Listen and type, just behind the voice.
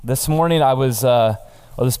This morning I was,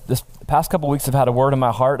 this past couple weeks I've had a word in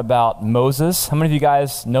my heart about Moses. How many of you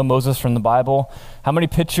guys know Moses from the Bible? How many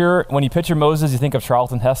when you picture Moses, you think of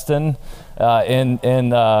Charlton Heston in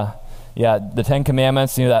the Ten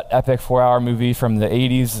Commandments, that epic 4-hour movie from the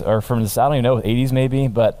 80s, or from the, I don't even know, 80s maybe,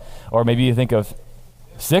 or maybe you think of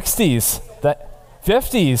 60s,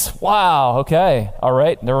 50s. Wow, okay, all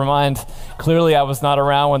right, never mind. Clearly I was not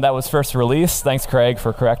around when that was first released. Thanks, Craig,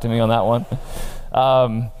 for correcting me on that one.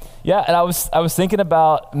 And I was thinking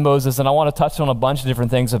about Moses, and I want to touch on a bunch of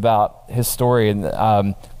different things about his story, and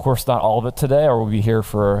of course not all of it today, or we'll be here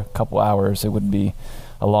for a couple hours. It would be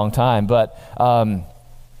a long time, but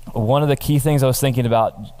one of the key things I was thinking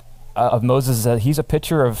about of Moses is that he's a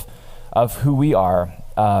picture of who we are.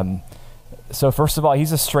 So first of all,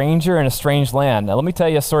 he's a stranger in a strange land. Now let me tell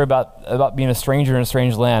you a story about being a stranger in a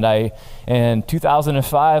strange land. In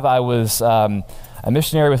 2005, I was a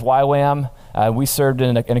missionary with YWAM. We served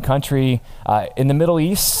in a country in the Middle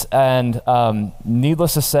East, and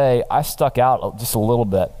needless to say, I stuck out just a little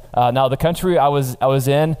bit. Now, the country I was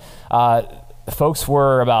in, folks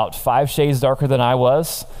were about 5 shades darker than I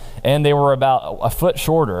was, and they were about a foot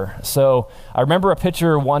shorter. So I remember a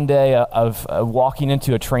picture one day of walking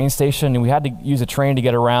into a train station, and we had to use a train to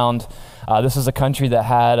get around. This is a country that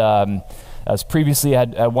had... as previously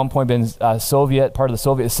had at one point been part of the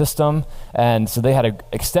Soviet system, and so they had an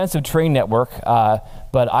extensive train network.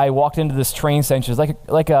 But I walked into this train station, it's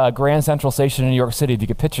like a Grand Central Station in New York City, if you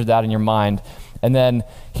could picture that in your mind. And then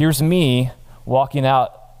here's me walking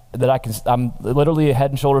out, I'm literally head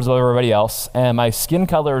and shoulders above everybody else, and my skin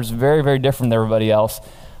color is very, very different than everybody else.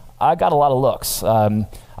 I got a lot of looks.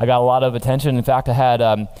 I got a lot of attention. In fact, I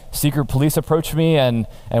had secret police approach me and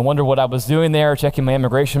wonder what I was doing there, checking my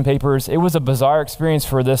immigration papers. It was a bizarre experience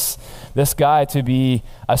for this guy to be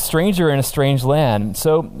a stranger in a strange land.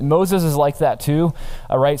 So Moses is like that too.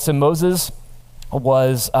 All right. So Moses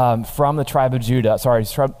was from the tribe of Judah. Sorry,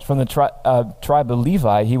 from the tribe of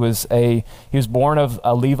Levi. He was born of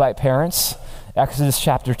Levite parents. Exodus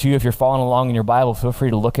chapter 2. If you're following along in your Bible, feel free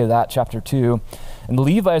to look at that, chapter 2. And the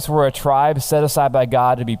Levites were a tribe set aside by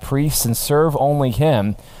God to be priests and serve only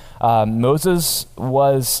him. Moses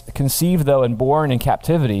was conceived, though, and born in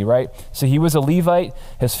captivity, right? So he was a Levite.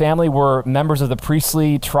 His family were members of the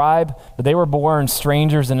priestly tribe, but they were born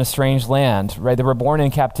strangers in a strange land, right? They were born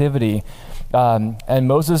in captivity. And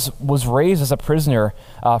Moses was raised as a prisoner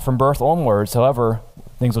from birth onwards. However,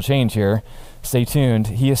 things will change here. Stay tuned.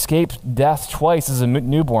 He escaped death twice as a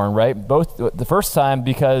newborn, right? Both the first time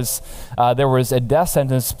because there was a death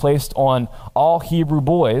sentence placed on all Hebrew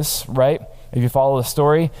boys, right? If you follow the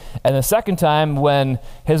story. And the second time when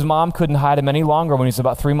his mom couldn't hide him any longer, when he was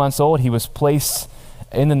about 3 months old, he was placed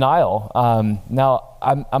in the Nile. Now,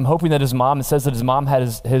 I'm hoping that it says that his mom had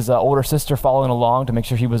his older sister following along to make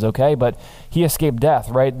sure he was okay, but he escaped death,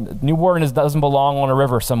 right? Newborn doesn't belong on a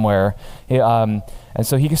river somewhere. And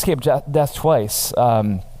so he escaped death twice.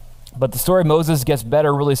 But the story of Moses gets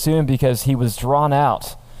better really soon because he was drawn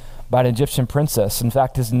out by an Egyptian princess. In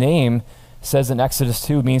fact, his name says in Exodus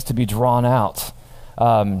 2 means to be drawn out.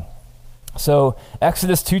 So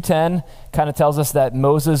Exodus 2:10 kind of tells us that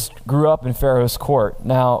Moses grew up in Pharaoh's court.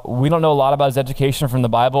 Now, we don't know a lot about his education from the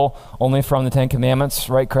Bible, only from the Ten Commandments,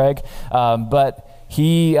 right, Craig? But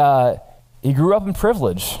he grew up in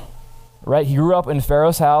privilege, right? He grew up in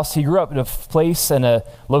Pharaoh's house. He grew up in a place and a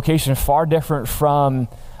location far different from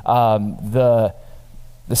the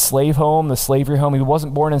slave home, the slavery home. He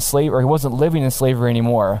wasn't born in slavery, or he wasn't living in slavery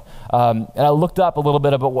anymore. And I looked up a little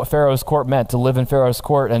bit about what Pharaoh's court meant, to live in Pharaoh's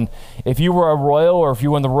court. And if you were a royal, or if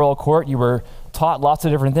you were in the royal court, you were taught lots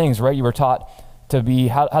of different things, right? You were taught to be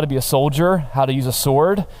how to be a soldier, how to use a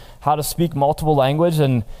sword, how to speak multiple languages,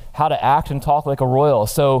 and how to act and talk like a royal.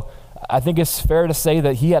 So I think it's fair to say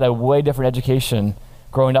that he had a way different education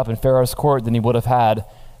growing up in Pharaoh's court than he would have had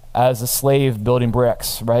as a slave building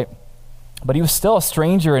bricks, right? But he was still a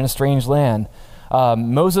stranger in a strange land.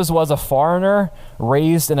 Moses was a foreigner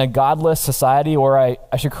raised in a godless society, or I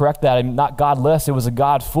should correct that, not godless, it was a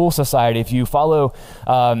God-full society. If you follow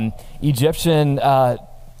Egyptian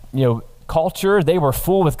culture, they were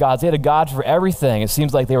full with gods. They had a god for everything. It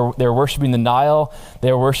seems like they were worshiping the Nile.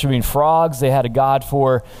 They were worshiping frogs. They had a god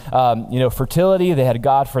for fertility. They had a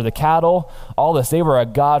god for the cattle. All this. They were a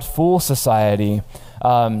God-full society.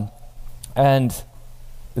 And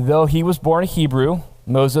though he was born a Hebrew,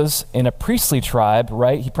 Moses, in a priestly tribe,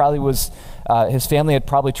 right? He probably was, his family had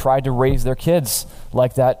probably tried to raise their kids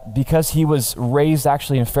like that. Because he was raised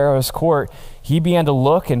actually in Pharaoh's court, he began to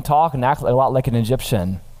look and talk and act a lot like an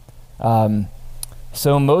Egyptian.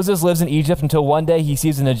 So Moses lives in Egypt until one day he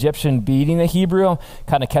sees an Egyptian beating a Hebrew,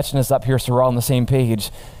 kind of catching us up here so we're all on the same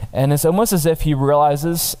page. And it's almost as if he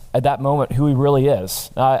realizes at that moment who he really is.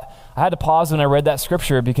 I had to pause when I read that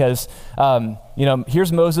scripture because,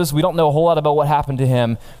 here's Moses. We don't know a whole lot about what happened to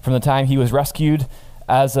him from the time he was rescued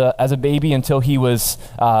as a baby until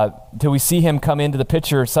we see him come into the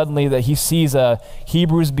picture suddenly that he sees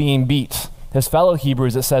Hebrews being beat. His fellow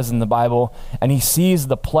Hebrews, it says in the Bible, and he sees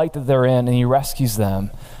the plight that they're in and he rescues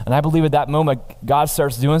them. And I believe at that moment, God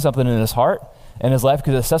starts doing something in his heart and his life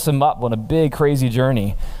because it sets him up on a big, crazy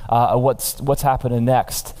journey of what's happening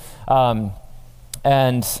next.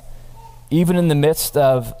 And even in the midst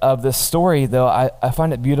of this story, though, I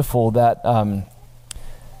find it beautiful that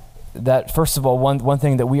first of all, one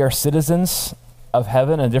thing, that we are citizens of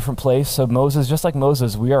heaven, a different place. So Moses, just like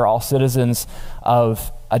Moses, we are all citizens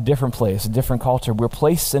of a different place, a different culture. We're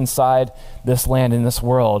placed inside this land, in this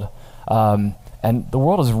world. And the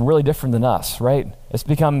world is really different than us, right? It's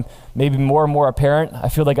become maybe more and more apparent. I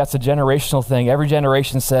feel like that's a generational thing. Every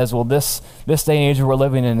generation says, well, this day and age we're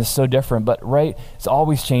living in is so different. But, right, it's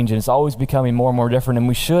always changing. It's always becoming more and more different. And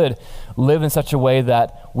we should live in such a way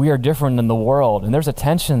that we are different than the world. And there's a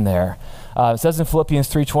tension there. It says in Philippians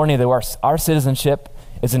 3:20 that our citizenship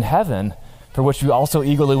is in heaven, for which we also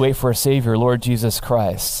eagerly wait for a Savior, Lord Jesus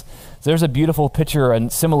Christ. So there's a beautiful picture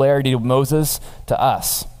and similarity of Moses to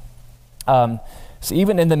us. So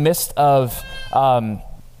even in the midst of, and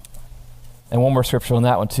one more scripture on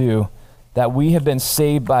that one too, that we have been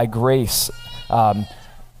saved by grace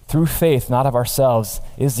through faith, not of ourselves,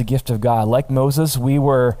 is the gift of God. Like Moses, we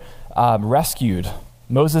were rescued.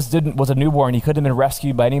 Moses was a newborn. He couldn't have been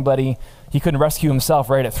rescued by anybody. He couldn't rescue himself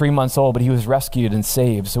right at 3 months old, but he was rescued and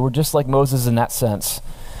saved. So we're just like Moses in that sense.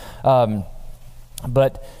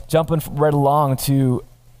 But jumping right along to,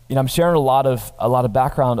 I'm sharing a lot of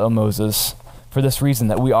background on Moses for this reason,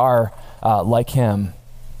 that we are like him.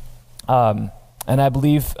 And I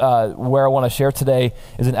believe where I want to share today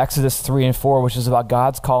is in Exodus 3 and 4, which is about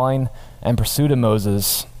God's calling and pursuit of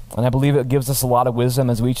Moses. And I believe it gives us a lot of wisdom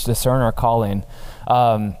as we each discern our calling.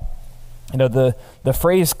 The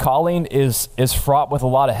phrase calling is fraught with a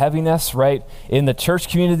lot of heaviness, right? In the church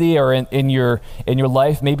community or in your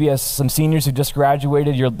life, maybe as some seniors who just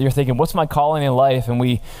graduated, you're thinking, what's my calling in life? And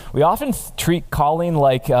we often treat calling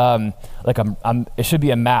like it should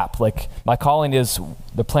be a map. Like, my calling is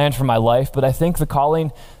the plan for my life. But I think the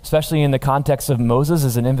calling, especially in the context of Moses,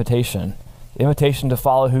 is an invitation to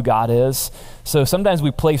follow who God is. So sometimes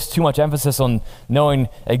we place too much emphasis on knowing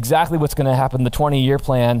exactly what's going to happen, the 20-year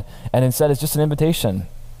plan, and instead it's just an invitation.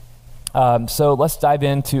 So let's dive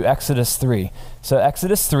into Exodus 3. So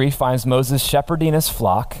Exodus 3 finds Moses shepherding his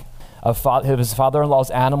flock of his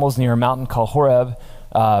father-in-law's animals near a mountain called Horeb,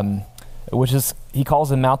 which is, he calls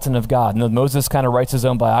the mountain of God. And Moses kind of writes his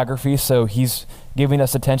own biography, so he's giving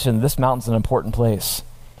us attention. This mountain's an important place.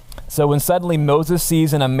 So when suddenly Moses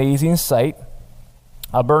sees an amazing sight,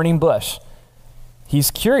 a burning bush,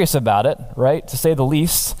 he's curious about it, right, to say the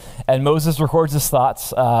least, and Moses records his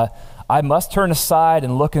thoughts. I must turn aside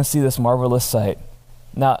and look and see this marvelous sight.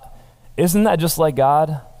 Now, isn't that just like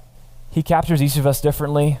God? He captures each of us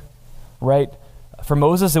differently, right? For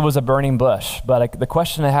Moses, it was a burning bush, but the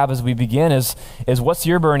question I have as we begin is what's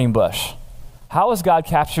your burning bush? How has God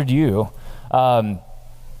captured you?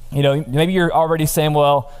 Maybe you're already saying,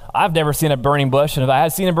 well, I've never seen a burning bush, and if I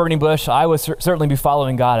had seen a burning bush, I would certainly be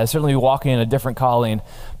following God. I'd certainly be walking in a different calling.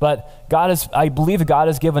 But I believe that God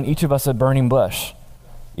has given each of us a burning bush,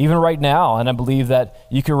 even right now. And I believe that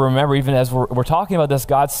you can remember, even as we're talking about this,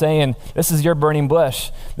 God's saying, this is your burning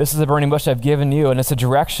bush. This is the burning bush I've given you, and it's a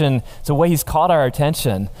direction, it's a way he's caught our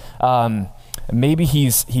attention. Maybe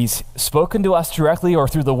he's spoken to us directly or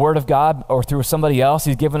through the word of God or through somebody else.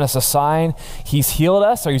 He's given us a sign. He's healed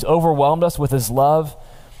us or he's overwhelmed us with his love.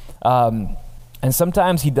 And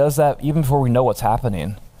sometimes he does that even before we know what's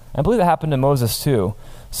happening. I believe that happened to Moses too.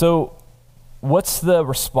 So what's the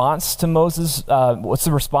response to Moses? What's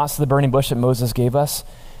the response to the burning bush that Moses gave us?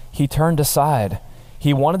 He turned aside.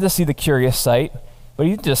 He wanted to see the curious sight, but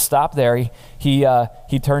he didn't just stop there. He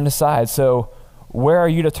turned aside. So where are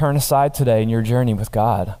you to turn aside today in your journey with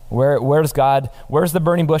God? Where's the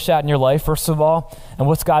burning bush at in your life, first of all? And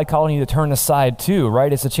what's God calling you to turn aside to,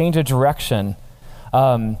 right? It's a change of direction.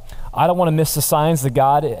 I don't want to miss the signs that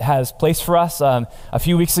God has placed for us. A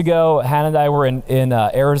few weeks ago, Hannah and I were in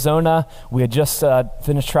Arizona. We had just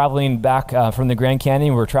finished traveling back from the Grand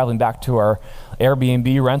Canyon. We were traveling back to our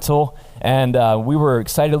Airbnb rental, and we were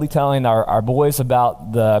excitedly telling our boys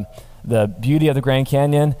about the beauty of the Grand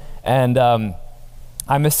Canyon. And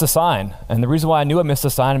I missed a sign. And the reason why I knew I missed a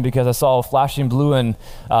sign is because I saw flashing blue and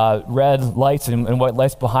red lights and white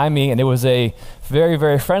lights behind me, and it was a very,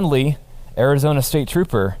 very friendly Arizona State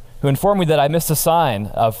Trooper who informed me that I missed a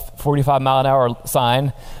sign, a 45-mile-an-hour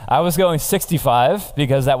sign. I was going 65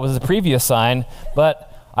 because that was the previous sign, but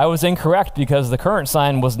I was incorrect because the current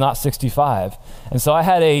sign was not 65. And so I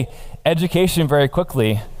had a education very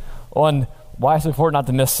quickly on why it's important not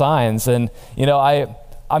to miss signs. And,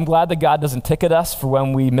 I'm glad that God doesn't ticket us for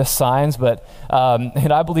when we miss signs, but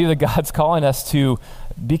and I believe that God's calling us to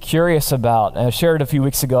be curious about, and I shared a few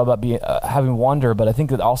weeks ago about having wonder, but I think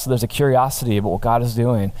that also there's a curiosity about what God is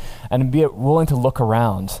doing and be willing to look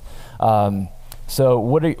around. So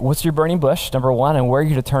what's your burning bush, number one, and where are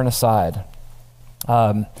you to turn aside?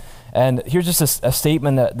 And here's just a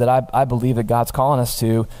statement that I believe that God's calling us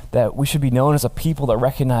to, that we should be known as a people that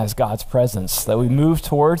recognize God's presence, that we move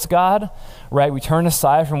towards God, right? We turn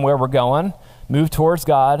aside from where we're going, move towards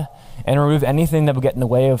God, and remove anything that will get in the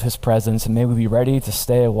way of his presence, and may we be ready to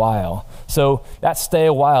stay a while. So that stay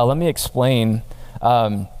a while, let me explain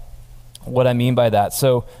what I mean by that.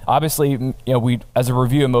 So obviously, we, as a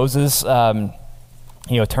review of Moses,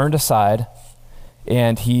 turned aside,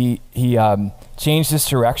 and he changed his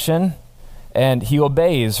direction, and he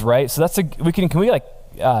obeys, right? So can we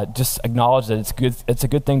just acknowledge that it's a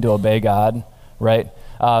good thing to obey God, right?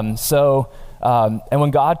 And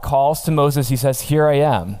when God calls to Moses, he says, "Here I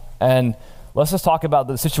am." And let's just talk about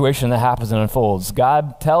the situation that happens and unfolds.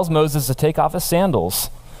 God tells Moses to take off his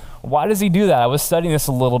sandals. Why does he do that? I was studying this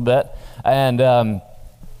a little bit, and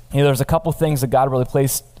there's a couple things that God really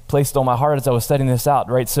placed on my heart as I was studying this out,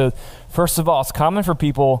 right? So first of all, it's common for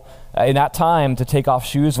people in that time to take off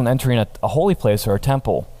shoes when entering a holy place or a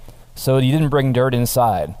temple, so you didn't bring dirt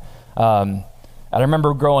inside. I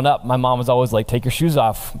remember growing up, my mom was always like, take your shoes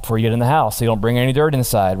off before you get in the house so you don't bring any dirt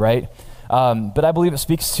inside, right? But I believe it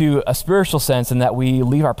speaks to a spiritual sense in that we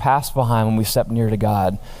leave our past behind when we step near to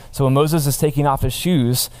God. So when Moses is taking off his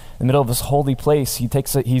shoes in the middle of this holy place,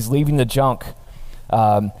 he's leaving the junk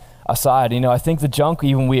aside. I think the junk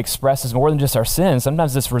even we express is more than just our sins.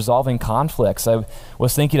 Sometimes it's resolving conflicts. I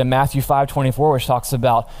was thinking of Matthew 5:24, which talks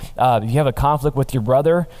about if you have a conflict with your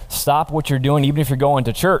brother, stop what you're doing, even if you're going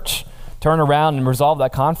to church. Turn around and resolve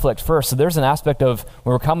that conflict first. So there's an aspect of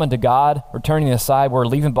when we're coming to God, we're turning aside, we're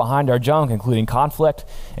leaving behind our junk, including conflict,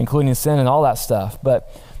 including sin and all that stuff. But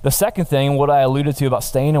the second thing, what I alluded to about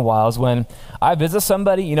staying a while, is when I visit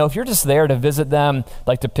somebody, if you're just there to visit them,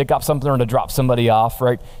 like to pick up something or to drop somebody off,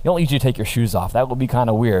 right? You don't usually take your shoes off. That would be kind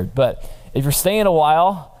of weird. But if you're staying a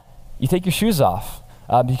while, you take your shoes off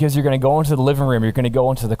because you're going to go into the living room, you're going to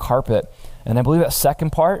go into the carpet. And I believe that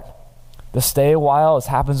second part, the stay a while,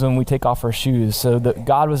 happens when we take off our shoes. So that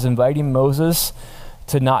God was inviting Moses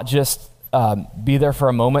to not just be there for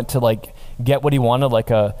a moment to get what he wanted, like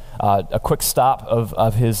a quick stop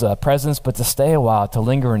of his presence, but to stay a while, to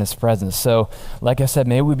linger in his presence. So like I said,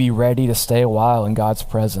 may we be ready to stay a while in God's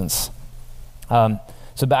presence.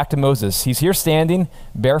 So back to Moses. He's here standing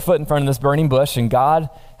barefoot in front of this burning bush, and God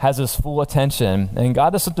has his full attention. And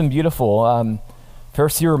God does something beautiful.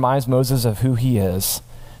 First, he reminds Moses of who he is,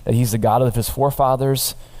 that he's the God of his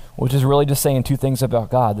forefathers, which is really just saying two things about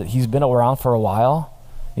God, that he's been around for a while.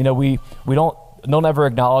 We don't ever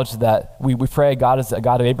acknowledge that we pray God is a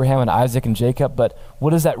God of Abraham and Isaac and Jacob, but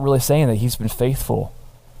what is that really saying? That he's been faithful,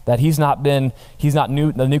 that he's not the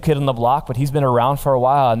new kid on the block, but he's been around for a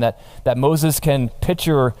while, and that Moses can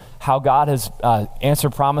picture how God has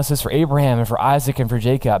answered promises for Abraham and for Isaac and for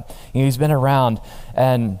Jacob. He's been around,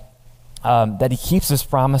 and that he keeps his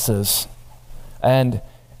promises. And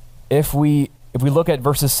if we look at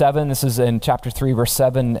verses 7, this is in chapter 3, verse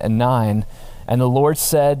 7 and 9, and the Lord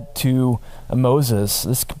said to Moses,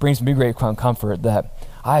 this brings me great comfort, that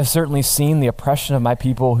I have certainly seen the oppression of my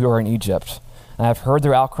people who are in Egypt, and I have heard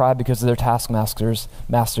their outcry because of their taskmasters,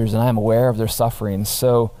 and I am aware of their sufferings.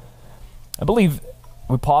 So I believe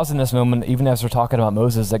we pause in this moment, even as we're talking about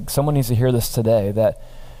Moses, that someone needs to hear this today, that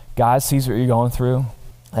God sees what you're going through,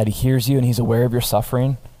 that he hears you and he's aware of your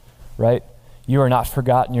suffering, right? You are not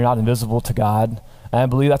forgotten. You're not invisible to God. And I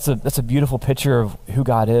believe that's a beautiful picture of who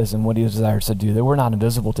God is and what he desires to do, that we're not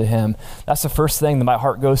invisible to him. That's the first thing that my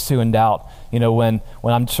heart goes to in doubt, when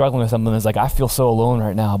I'm struggling with something. It's like, I feel so alone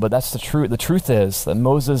right now. But that's the truth. The truth is that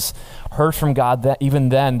Moses heard from God that even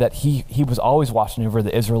then that he was always watching over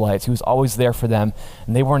the Israelites. He was always there for them,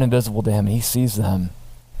 and they weren't invisible to him, and he sees them.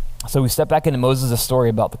 So we step back into Moses' story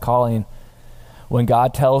about the calling. when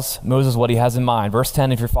God tells Moses what he has in mind. Verse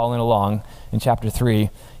 10, if you're following along in chapter 3,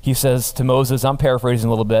 he says to Moses, I'm paraphrasing a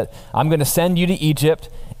little bit, I'm going to send you to Egypt,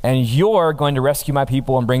 and you're going to rescue my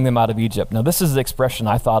people and bring them out of Egypt. Now, this is the expression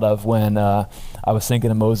I thought of when I was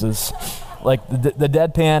thinking of Moses. Like the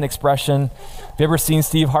deadpan expression. If you ever seen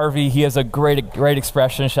Steve Harvey, he has a great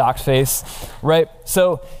expression, shocked face, right?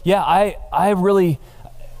 So, yeah, I really,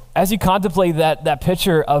 as you contemplate that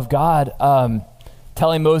picture of God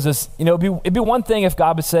telling Moses, it'd be one thing if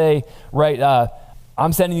God would say, right,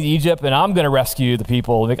 I'm sending you to Egypt and I'm going to rescue the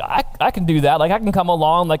people. Like, I can do that. Like, I can come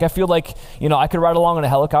along. Like, I feel like, I could ride along in a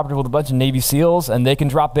helicopter with a bunch of Navy SEALs and they can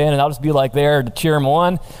drop in and I'll just be like there to cheer them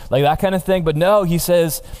on, like that kind of thing. But no, he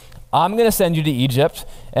says, I'm going to send you to Egypt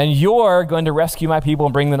and you're going to rescue my people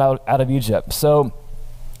and bring them out of Egypt. So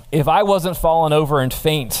if I wasn't falling over and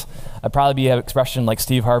faint, I'd probably be an expression like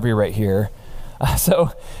Steve Harvey right here.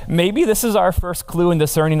 So maybe this is our first clue in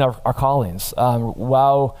discerning our callings.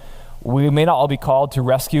 While we may not all be called to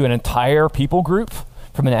rescue an entire people group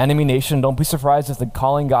from an enemy nation, don't be surprised if the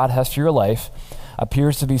calling God has for your life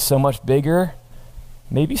appears to be so much bigger,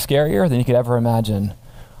 maybe scarier than you could ever imagine.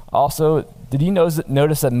 Also, did you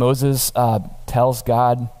notice that Moses tells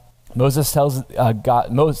God tells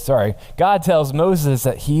Moses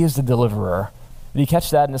that he is the deliverer? Did you catch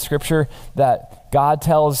that in the scripture? That God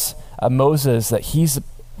tells Moses that he's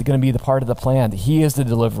going to be the part of the plan, that he is the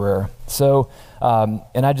deliverer. So,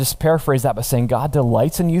 and I just paraphrase that by saying God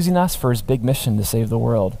delights in using us for his big mission to save the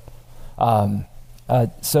world.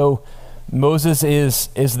 So Moses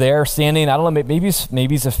is there standing. I don't know, maybe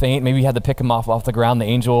he's a faint. Maybe he had to pick him off the ground, the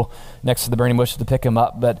angel next to the burning bush to pick him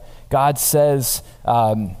up. But God says,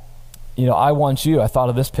 I want you. I thought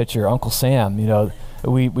of this picture, Uncle Sam.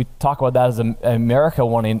 We talk about that as America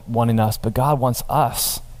wanting us, but God wants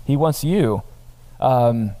us. He wants you.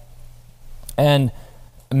 And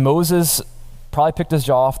Moses probably picked his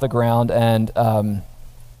jaw off the ground, and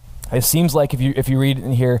it seems like if you read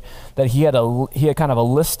in here that he had kind of a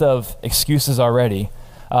list of excuses already.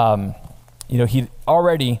 He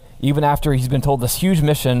already, even after he's been told this huge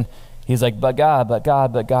mission, he's like, but God.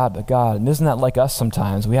 And isn't that like us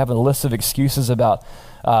sometimes? We have a list of excuses about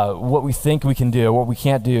what we think we can do, what we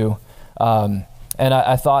can't do. And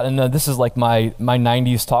I thought, and this is like my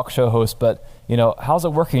 90s talk show host, but how's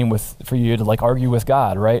it working for you to like argue with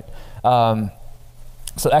God, right?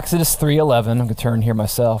 So Exodus 3:11, I'm gonna turn here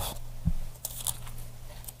myself.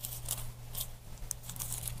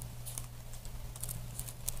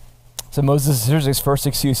 So here's his first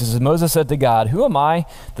excuse. He says, Moses said to God, who am I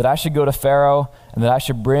that I should go to Pharaoh and that I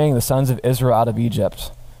should bring the sons of Israel out of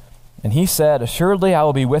Egypt? And he said, assuredly I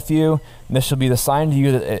will be with you, and this shall be the sign to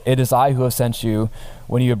you that it is I who have sent you.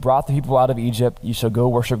 When you have brought the people out of Egypt, you shall go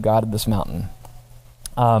worship God at this mountain.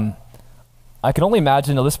 I can only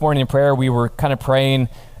imagine that this morning in prayer we were kind of praying,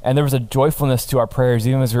 and there was a joyfulness to our prayers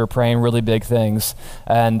even as we were praying really big things.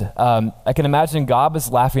 And I can imagine God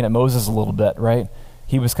was laughing at Moses a little bit, right?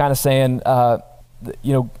 He was kind of saying,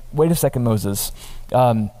 wait a second, Moses.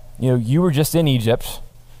 You were just in Egypt.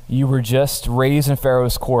 You were just raised in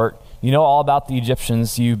Pharaoh's court. You know all about the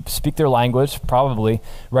Egyptians. You speak their language, probably,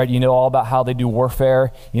 right? You know all about how they do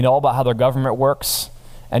warfare. You know all about how their government works.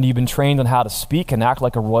 And you've been trained on how to speak and act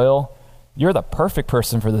like a royal. You're the perfect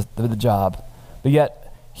person for the job. But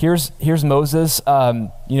yet, here's Moses,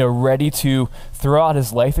 ready to throw out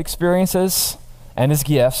his life experiences and his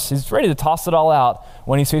gifts. He's ready to toss it all out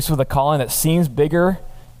when he's faced with a calling that seems bigger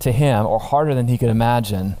to him or harder than he could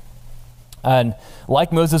imagine. And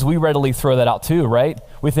like Moses, we readily throw that out too, right?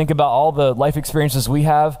 We think about all the life experiences we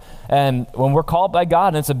have, and when we're called by God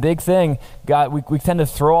and it's a big thing, God, we tend to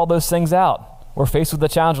throw all those things out. We're faced with the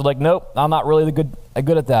challenge. We're like, nope, I'm not really good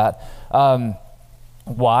at that.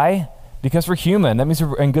 Why? Because we're human. That means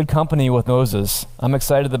we're in good company with Moses. I'm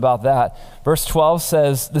excited about that. Verse 12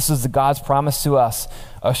 says, this is God's promise to us.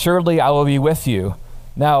 Assuredly, I will be with you.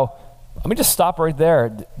 Now, let me just stop right there.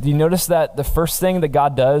 Do you notice that the first thing that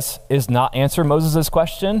God does is not answer Moses'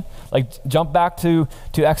 question? Like, jump back to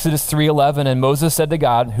Exodus 3:11, and Moses said to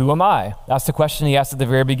God, who am I? That's the question he asked at the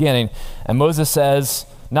very beginning. And Moses says,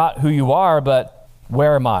 not who you are, but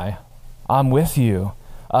where am I? I'm with you.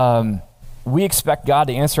 We expect God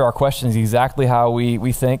to answer our questions exactly how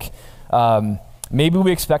we think. Maybe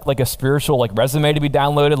we expect like a spiritual resume to be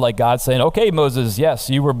downloaded, like God saying, okay, Moses, yes,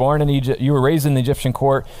 you were born in Egypt, you were raised in the Egyptian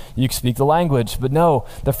court, you speak the language. But no,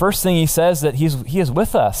 the first thing he says that he is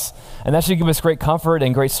with us. And that should give us great comfort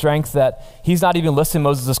and great strength that he's not even listing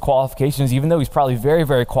Moses' qualifications, even though he's probably very,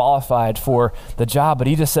 very qualified for the job. But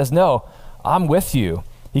he just says, no, I'm with you.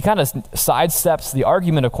 He kind of sidesteps the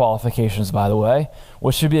argument of qualifications, by the way,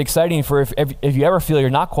 which should be exciting for if you ever feel you're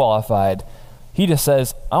not qualified. He just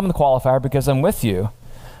says, I'm the qualifier because I'm with you.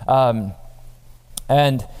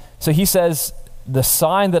 And so he says, the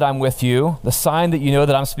sign that I'm with you, the sign that you know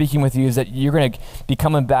that I'm speaking with you, is that you're going to be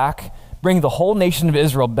coming back, bring the whole nation of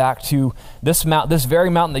Israel back to this very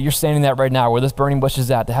mountain that you're standing at right now, where this burning bush is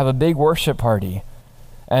at, to have a big worship party.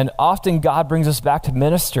 And often God brings us back to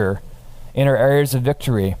minister in our areas of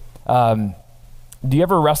victory. Do you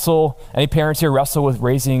ever wrestle, any parents here wrestle with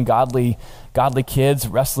raising godly kids,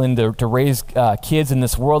 wrestling to raise kids in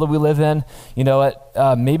this world that we live in? You know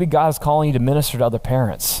what? Maybe God is calling you to minister to other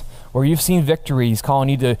parents, where you've seen victory. He's calling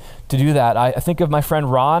you to do that. I think of my friend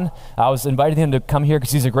Ron. I was inviting him to come here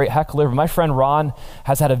because he's a great heckler. But my friend Ron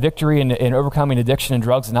has had a victory in overcoming addiction and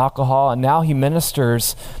drugs and alcohol, and now he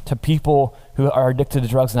ministers to people who are addicted to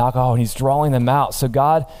drugs and alcohol, and he's drawing them out. So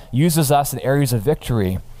God uses us in areas of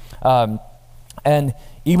victory. And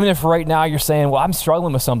even if right now you're saying, well, I'm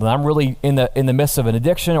struggling with something, I'm really in the midst of an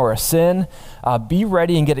addiction or a sin, be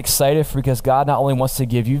ready and get excited, because God not only wants to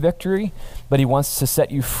give you victory, but he wants to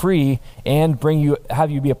set you free and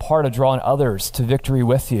have you be a part of drawing others to victory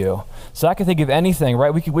with you. So I can think of anything,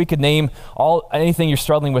 right? We could name anything you're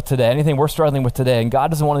struggling with today, anything we're struggling with today, and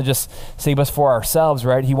God doesn't want to just save us for ourselves,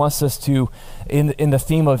 right? He wants us to, in the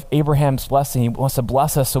theme of Abraham's blessing, he wants to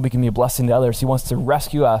bless us so we can be a blessing to others. He wants to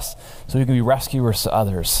rescue us so we can be rescuers to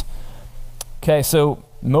others. Okay, so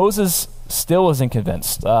Moses still isn't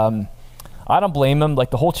convinced. I don't blame him.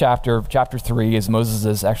 Like the whole chapter 3 is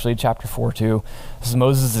Moses', actually chapter 4 too. This is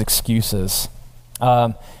Moses' excuses.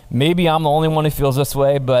 Maybe I'm the only one who feels this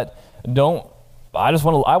way, but I want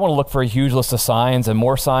to look for a huge list of signs and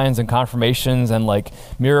more signs and confirmations and like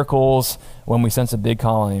miracles when we sense a big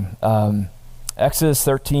calling. Exodus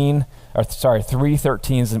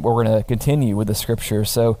 3:13 is where we're going to continue with the scripture.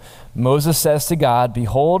 So Moses says to God,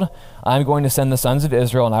 "Behold, I'm going to send the sons of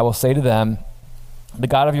Israel, and I will say to them, the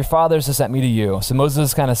God of your fathers has sent me to you." So Moses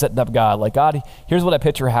is kind of setting up God, like, God, here's what I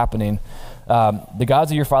picture happening. The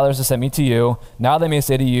gods of your fathers have sent me to you. Now they may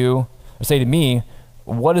say to you, or say to me,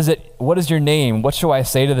 what is your name? What shall I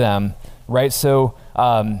say to them? Right? So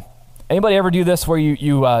anybody ever do this where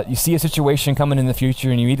you see a situation coming in the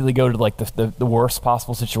future and you immediately go to like the worst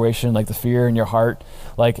possible situation, like the fear in your heart?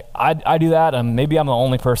 Like I do that, and maybe I'm the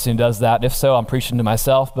only person who does that. If so, I'm preaching to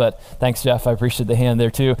myself, but thanks, Jeff. I appreciate the hand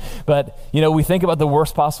there too. But we think about the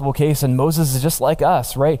worst possible case, and Moses is just like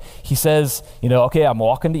us, right? He says, okay, I'm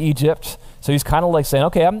walking to Egypt. So he's kind of like saying,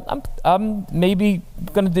 okay, I'm maybe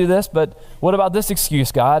going to do this, but what about this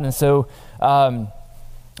excuse, God? And so,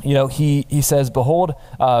 he says, behold,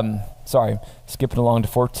 skipping along to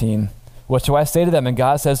 14. What shall I say to them? And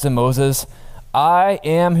God says to Moses, I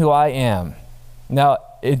am who I am. Now,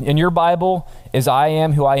 in your Bible, is I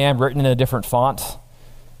am who I am written in a different font?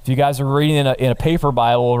 If you guys are reading in a paper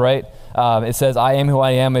Bible, right, it says I am who I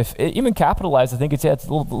am. If it, even capitalized, I think it's a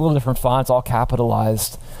little different font. It's all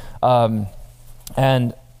capitalized.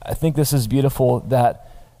 And I think this is beautiful that,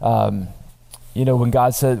 when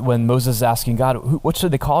Moses is asking God, what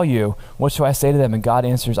should they call you? What shall I say to them? And God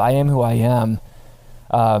answers, I am who I am.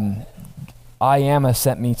 I am has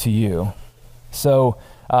sent me to you. So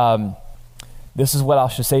this is what I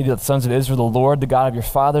should say to the sons of Israel. The Lord, the God of your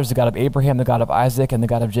fathers, the God of Abraham, the God of Isaac, and the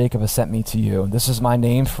God of Jacob has sent me to you. This is my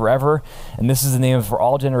name forever, and this is the name for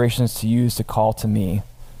all generations to use to call to me.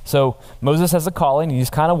 So Moses has a calling. He's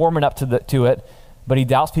kind of warming up to it, but he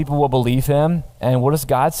doubts people will believe him. And what does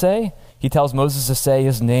God say? He tells Moses to say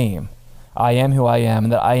his name. I am who I am,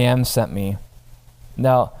 and that I am sent me.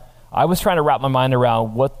 Now, I was trying to wrap my mind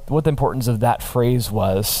around what the importance of that phrase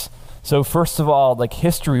was. So first of all, like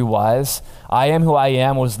history-wise, I am who I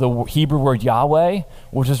am was the Hebrew word Yahweh,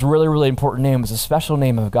 which is a really, really important name. It's a special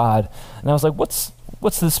name of God. And I was like, what's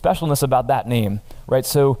the specialness about that name, right?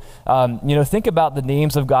 So, think about the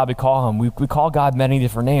names of God we call him. We call God many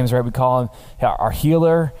different names, right? We call him our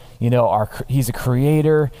healer, he's a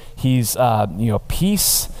creator. He's,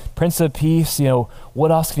 peace, Prince of Peace.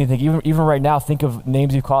 What else can you think? Even right now, think of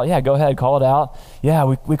names you call. Yeah, go ahead, call it out.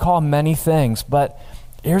 Yeah, we call him many things, but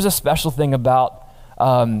here's a special thing about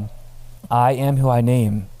I am who I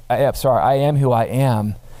am who I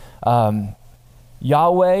am.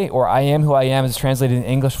 Yahweh, or I am who I am, as translated in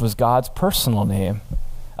English, was God's personal name.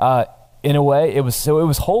 In a way, it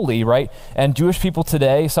was holy, right? And Jewish people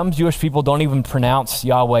today, some Jewish people don't even pronounce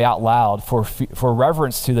Yahweh out loud for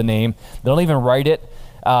reverence to the name. They don't even write it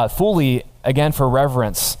fully, again, for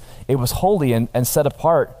reverence. It was holy and set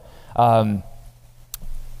apart. But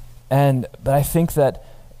I think that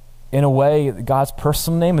in a way, God's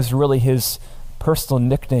personal name is really his personal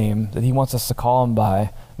nickname that he wants us to call him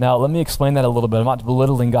by. Now, let me explain that a little bit. I'm not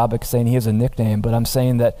belittling God by saying he has a nickname, but I'm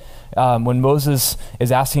saying that when Moses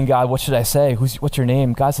is asking God, what should I say? What's your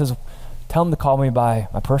name? God says, tell him to call me by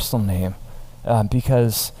my personal name,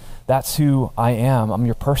 because that's who I am. I'm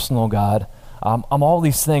your personal God. I'm all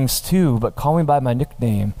these things too, but call me by my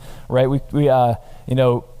nickname, right? We had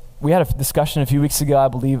a discussion a few weeks ago, I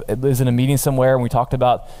believe it was in a meeting somewhere, and we talked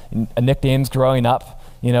about nicknames growing up.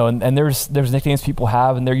 And there's nicknames people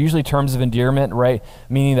have, and they're usually terms of endearment, right?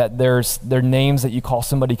 Meaning that they're names that you call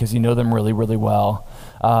somebody because you know them really, really well.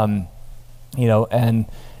 And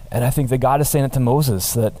I think that God is saying it to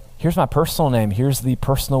Moses, that here's my personal name, here's the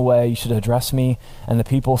personal way you should address me and the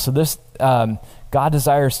people. So this, God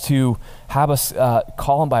desires to have us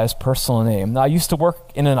call him by his personal name. Now, I used to work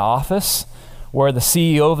in an office where the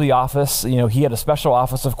CEO of the office, he had a special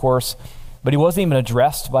office, of course, but he wasn't even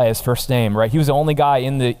addressed by his first name, right? He was the only guy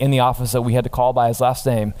in the office that we had to call by his last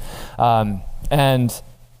name. And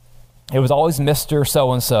it was always Mr.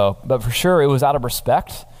 So-and-so, but for sure it was out of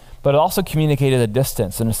respect, but it also communicated a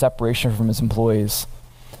distance and a separation from his employees.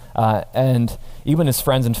 And even his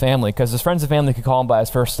friends and family, because his friends and family could call him by his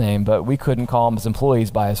first name, but we couldn't call him as employees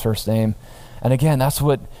by his first name. And again, that's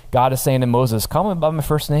what God is saying to Moses, call me by my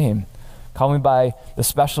first name. Call me by the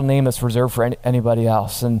special name that's reserved for anybody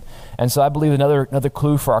else. And so I believe another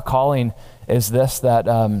clue for our calling is this, that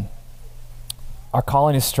our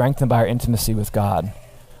calling is strengthened by our intimacy with God.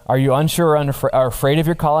 Are you unsure or afraid of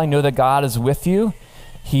your calling? Know that God is with you.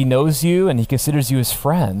 He knows you, and he considers you his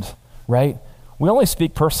friend, right? We only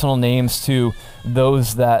speak personal names to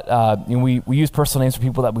those that, we use personal names for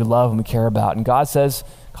people that we love and we care about. And God says,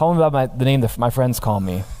 call me by the name that my friends call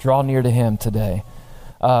me. Draw near to him today.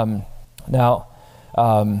 Now,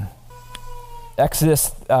 Exodus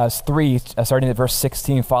 3, starting at verse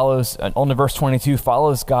 16, follows, on to verse 22,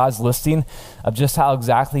 follows God's listing of just how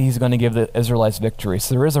exactly he's going to give the Israelites victory.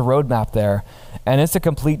 So there is a roadmap there, and it's a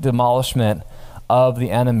complete demolishment of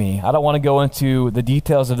the enemy. I don't want to go into the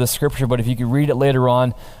details of this scripture, but if you could read it later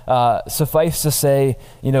on, suffice to say,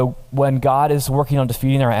 when God is working on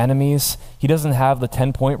defeating our enemies, he doesn't have the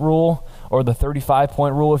 10-point rule or the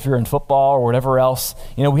 35-point rule if you're in football or whatever else.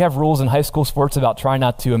 We have rules in high school sports about trying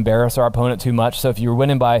not to embarrass our opponent too much. So if you're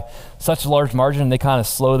winning by such a large margin, they kind of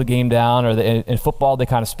slow the game down, or in football, they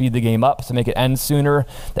kind of speed the game up to make it end sooner,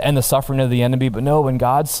 to end the suffering of the enemy. But no, when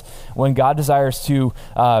God desires to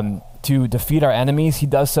defeat our enemies, he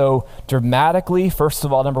does so dramatically, first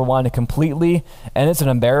of all, number one, and completely, and it's an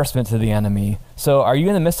embarrassment to the enemy. So are you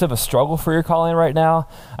in the midst of a struggle for your calling right now?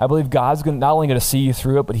 I believe God's not only going to see you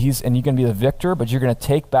through it, but you're going to be the victor, but you're going to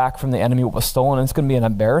take back from the enemy what was stolen, and it's going to be an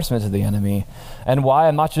embarrassment to the enemy. And why?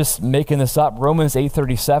 I'm not just making this up. Romans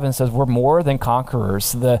 8:37 says we're more than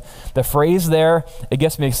conquerors. The phrase there, it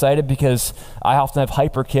gets me excited because I often have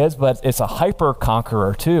hyper kids, but it's a hyper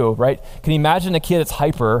conqueror too, right? Can you imagine a kid that's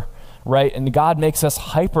hyper, right? And God makes us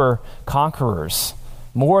hyper conquerors.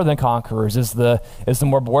 More than conquerors is the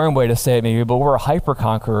more boring way to say it maybe, but we're hyper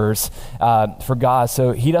conquerors for God.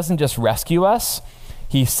 So he doesn't just rescue us,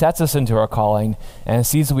 he sets us into our calling and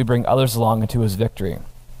sees that we bring others along into his victory.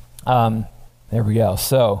 There we go.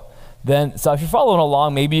 So if you're following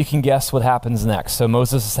along, maybe you can guess what happens next. So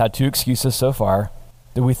Moses has had 2 excuses so far.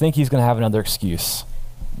 Do we think he's going to have another excuse?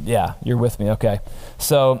 Yeah, you're with me. Okay.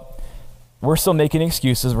 So we're still making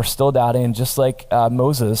excuses. We're still doubting. Just like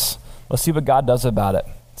Moses, let's see what God does about it.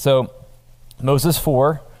 So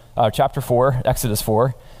chapter 4, Exodus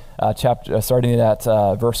 4, starting at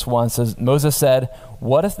verse 1 says, Moses said,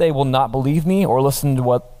 what if they will not believe me or listen to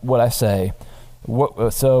what I say?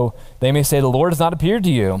 So they may say, the Lord has not appeared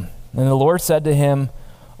to you. And the Lord said to him,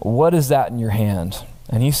 what is that in your hand?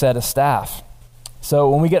 And he said, a staff. So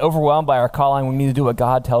when we get overwhelmed by our calling, we need to do what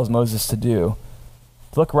God tells Moses to do.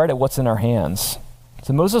 Look right at what's in our hands.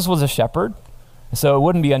 So Moses was a shepherd, so it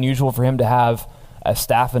wouldn't be unusual for him to have a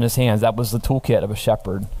staff in his hands. That was the toolkit of a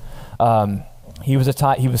shepherd. He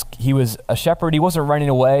was a shepherd. He wasn't running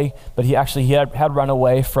away, but he had run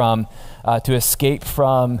away from to escape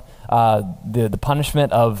from the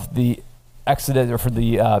punishment of the Exodus, or for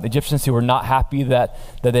the Egyptians who were not happy that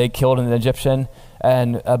they had killed an Egyptian.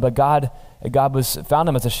 And but God found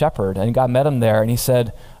him as a shepherd, and God met him there, and he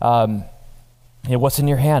said, what's in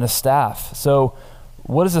your hand? A staff. So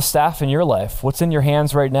what is a staff in your life? What's in your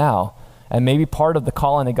hands right now? And maybe part of the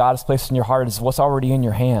calling that God has placed in your heart is what's already in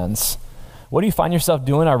your hands. What do you find yourself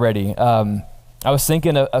doing already? I was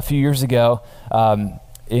thinking a few years ago,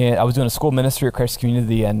 I was doing a school ministry at Christ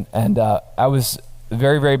Community, and I was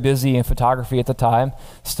very, very busy in photography at the time.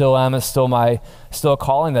 Still am. It's still a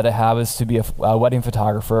calling that I have, is to be a wedding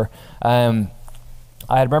photographer. I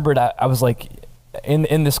had remembered I was like,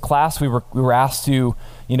 in this class, we were asked to,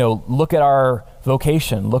 look at our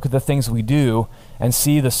vocation, look at the things we do, and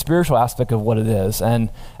see the spiritual aspect of what it is. And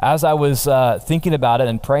as I was thinking about it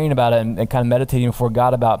and praying about it and kind of meditating before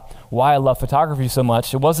God about why I love photography so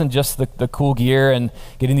much, it wasn't just the cool gear and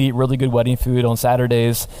getting to eat really good wedding food on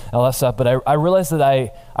Saturdays and all that stuff, but I realized that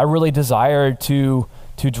I really desired to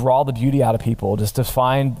draw the beauty out of people, just to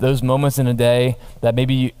find those moments in a day that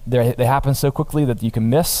maybe they happen so quickly that you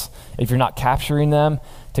can miss if you're not capturing them,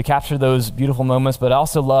 to capture those beautiful moments. But I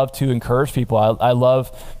also love to encourage people. I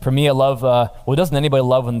love, doesn't anybody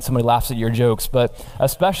love when somebody laughs at your jokes? But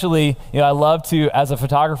especially, I love to, as a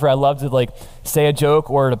photographer, I love to say a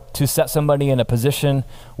joke or to set somebody in a position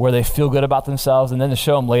where they feel good about themselves, and then to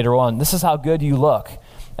show them later on, this is how good you look.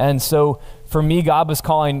 And so for me, God was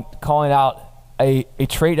calling out a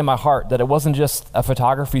trait in my heart, that it wasn't just a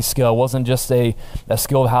photography skill, it wasn't just a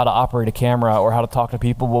skill of how to operate a camera or how to talk to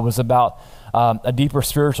people, but it was about a deeper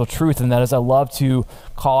spiritual truth. And that is, I love to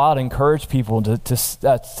call out and encourage people to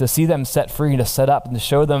see them set free and to set up and to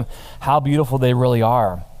show them how beautiful they really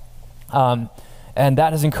are. And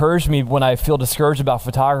that has encouraged me when I feel discouraged about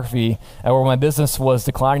photography, and where my business was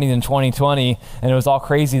declining in 2020 and it was all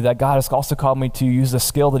crazy, that God has also called me to use the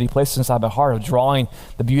skill that he placed inside my heart of drawing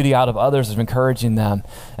the beauty out of others, of encouraging them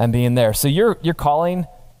and being there. So your calling,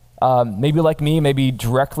 maybe like me, maybe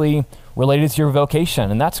directly related to your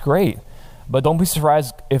vocation, and that's great. But don't be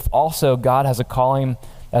surprised if also God has a calling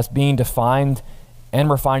that's being defined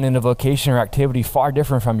and refined in a vocation or activity far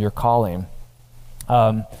different from your calling.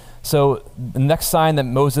 So the next sign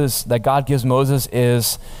that God gives Moses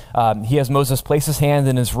is he has Moses place his hand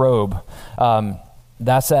in his robe.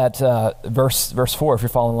 That's at verse 4, if you're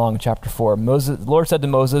following along in chapter 4. The Lord said to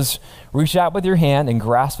Moses, reach out with your hand and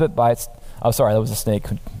grasp it by its... Oh, sorry, that was a snake.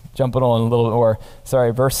 Jumping on a little more.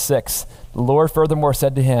 Sorry, verse 6. The Lord furthermore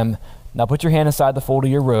said to him, now put your hand inside the fold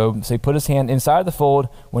of your robe. So he put his hand inside the fold.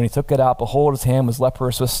 When he took it out, behold, his hand was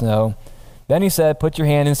leprous with snow. Then he said, put your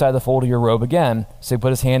hand inside the fold of your robe again. So he put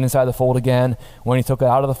his hand inside the fold again. When he took it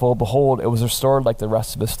out of the fold, behold, it was restored like the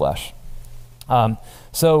rest of his flesh.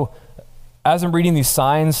 So as I'm reading these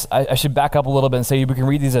signs, I should back up a little bit and say we can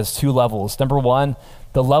read these as two levels. Number one,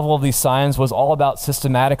 the level of these signs was all about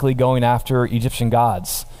systematically going after Egyptian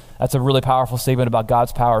gods. That's a really powerful statement about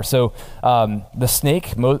God's power. So the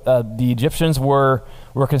snake, the Egyptians were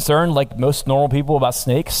concerned, like most normal people, about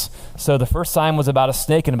snakes. So the first sign was about a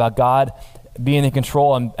snake and about God being in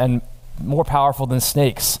control and more powerful than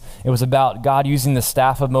snakes. It was about God using the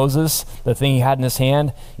staff of Moses, the thing he had in his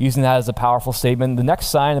hand, using that as a powerful statement. The next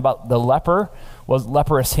sign about the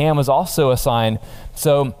leprous hand was also a sign.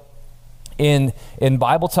 So in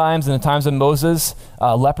Bible times, in the times of Moses,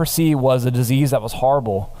 leprosy was a disease that was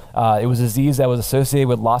horrible. It was a disease that was associated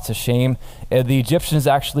with lots of shame. The Egyptians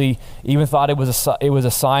actually even thought it was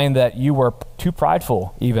a sign that you were too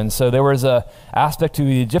prideful even. So there was a aspect to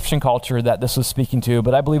the Egyptian culture that this was speaking to,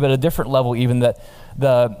 but I believe at a different level even, that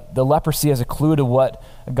the leprosy is a clue to what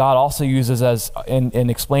God also uses as in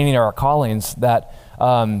explaining our callings, that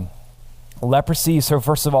leprosy, so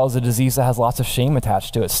first of all, is a disease that has lots of shame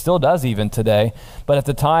attached to it. Still does even today. But at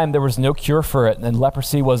the time, there was no cure for it. And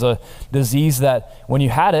leprosy was a disease that when you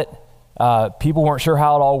had it, people weren't sure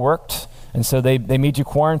how it all worked. And so they made you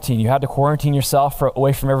quarantine. You had to quarantine yourself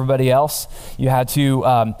away from everybody else. You had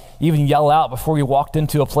to even yell out before you walked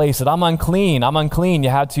into a place that I'm unclean, I'm unclean. You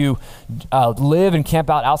had to live and camp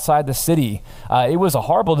out outside the city. It was a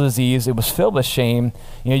horrible disease. It was filled with shame.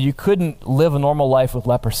 You couldn't live a normal life with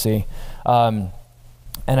leprosy. And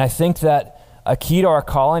I think that a key to our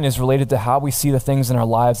calling is related to how we see the things in our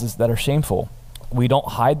lives that are shameful. We don't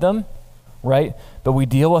hide them, right? But we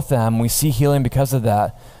deal with them. We see healing because of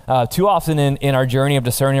that. Too often in our journey of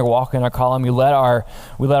discerning or walking in our calling, we let our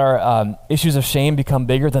issues of shame become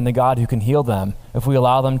bigger than the God who can heal them if we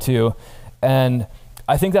allow them to. And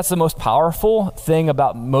I think that's the most powerful thing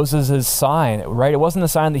about Moses' sign, right? It wasn't a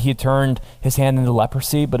sign that he turned his hand into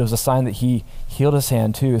leprosy, but it was a sign that he healed his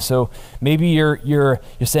hand too. So maybe you're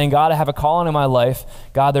saying, God, I have a calling in my life.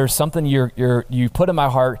 God, there's something you put in my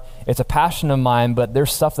heart. It's a passion of mine, but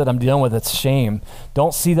there's stuff that I'm dealing with. It's shame.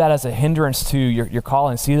 Don't see that as a hindrance to your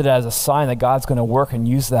calling. See that as a sign that God's going to work and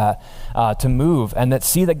use that to move, and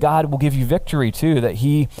see that God will give you victory too, that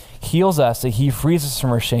he heals us, that he frees us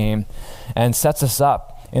from our shame and sets us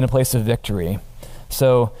up in a place of victory.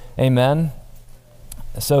 So, amen.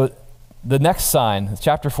 So the next sign,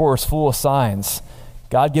 chapter 4 is full of signs.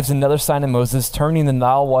 God gives another sign to Moses, turning the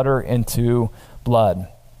Nile water into blood.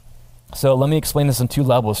 So let me explain this on two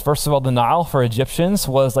levels. First of all, the Nile for Egyptians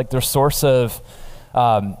was like their source of,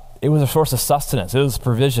 it was a source of sustenance. It was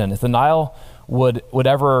provision. If the Nile would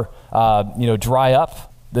ever dry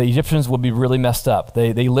up, the Egyptians would be really messed up.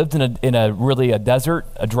 They lived in a desert,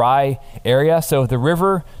 a dry area. So if the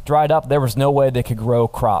river dried up, there was no way they could grow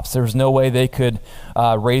crops. There was no way they could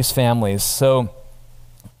raise families. So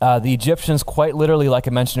the Egyptians, quite literally, like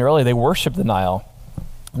I mentioned earlier, they worshiped the Nile.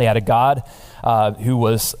 They had a god who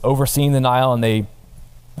was overseeing the Nile, and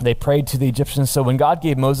they prayed to the Egyptians. So when God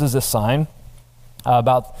gave Moses a sign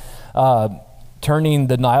about turning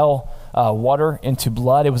the Nile water into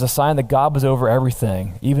blood, it was a sign that God was over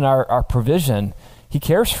everything, even our provision. He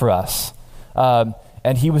cares for us.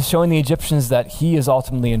 And he was showing the Egyptians that he is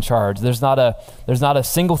ultimately in charge. There's not a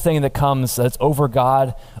single thing that comes that's over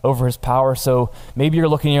God, over his power. So maybe you're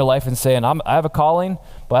looking in your life and saying, I have a calling,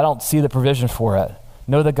 but I don't see the provision for it.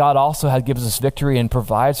 Know that God also gives us victory and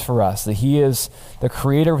provides for us, that he is the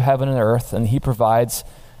creator of heaven and earth, and he provides,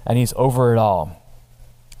 and he's over it all.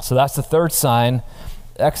 So that's the third sign.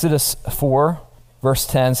 Exodus 4, verse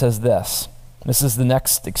 10 says this. This is the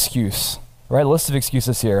next excuse, right? A list of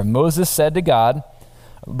excuses here. Moses said to God,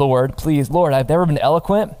 Lord, I've never been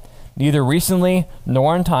eloquent, neither recently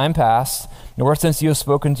nor in time past, nor since you have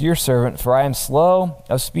spoken to your servant, for I am slow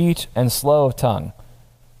of speech and slow of tongue.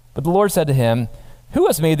 But the Lord said to him, who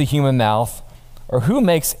has made the human mouth, or who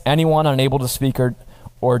makes anyone unable to speak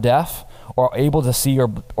or deaf, or able to see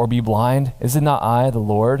or be blind? Is it not I, the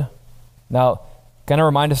Lord? Now, kind of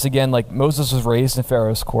remind us again, like Moses was raised in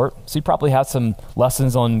Pharaoh's court, so he probably had some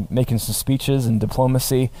lessons on making some speeches and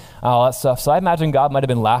diplomacy, all that stuff. So I imagine God might have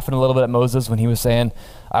been laughing a little bit at Moses when he was saying,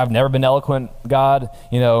 I've never been eloquent, God,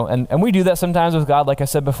 and we do that sometimes with God. Like I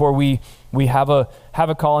said before, we have a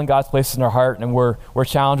calling God's placed in our heart, and we're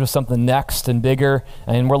challenged with something next and bigger,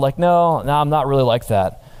 and we're like, no, I'm not really like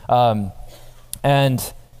that.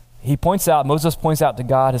 And Moses points out to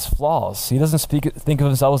God his flaws. He doesn't think of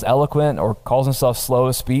himself as eloquent or calls himself slow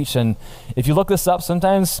of speech. And if you look this up,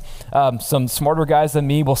 sometimes some smarter guys than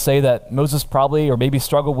me will say that Moses probably or maybe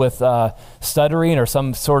struggled with stuttering or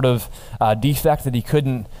some sort of defect that he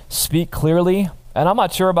couldn't speak clearly. And I'm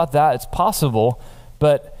not sure about that. It's possible.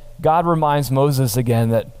 But God reminds Moses again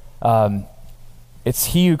that it's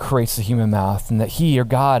he who creates the human mouth, and that he, or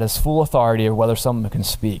God, has full authority over whether someone can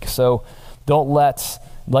speak. So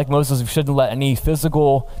like Moses, we shouldn't let any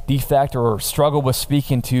physical defect or struggle with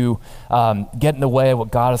speaking to get in the way of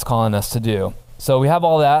what God is calling us to do. So we have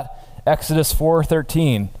all that. Exodus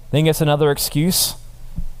 4:13. Think it's another excuse?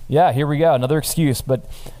 Yeah, here we go, another excuse. But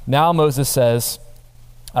now Moses says,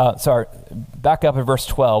 back up in verse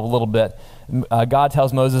 12 a little bit. God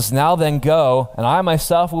tells Moses, now then go, and I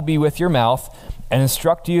myself will be with your mouth and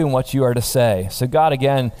instruct you in what you are to say. So God,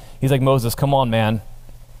 again, he's like, Moses, come on, man.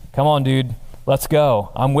 Come on, dude. Let's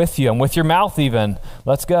go. I'm with you. I'm with your mouth even.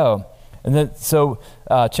 Let's go. And then,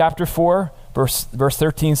 chapter 4, verse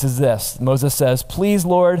 13 says this. Moses says, please,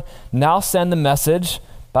 Lord, now send the message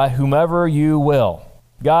by whomever you will.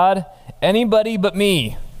 God, anybody but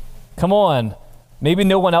me. Come on. Maybe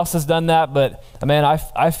no one else has done that, but man,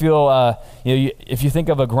 I feel, if you think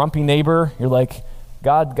of a grumpy neighbor, you're like,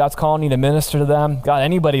 God's calling you to minister to them. God,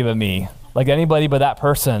 anybody but me. Like anybody but that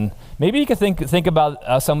person. Maybe you could think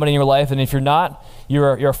about somebody in your life, and if you're not,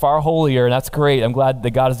 you're far holier, and that's great. I'm glad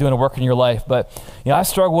that God is doing a work in your life. But I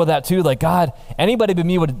struggle with that too. Like, God, anybody but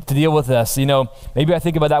me would to deal with this. Maybe I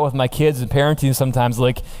think about that with my kids and parenting sometimes.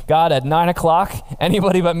 Like, God, at 9 o'clock,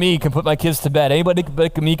 anybody but me can put my kids to bed. Anybody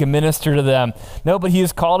but me can minister to them. No, but He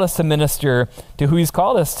has called us to minister to who He's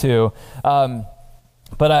called us to.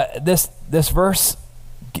 But this verse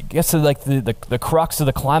gets to like the crux of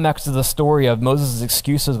the climax of the story of Moses'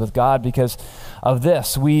 excuses with God. Because of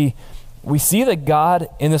this, we see that God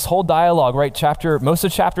in this whole dialogue, right, most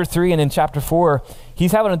of chapter 3 and in chapter 4,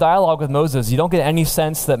 he's having a dialogue with Moses. You don't get any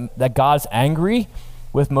sense that God's angry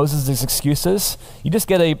with Moses' excuses. You just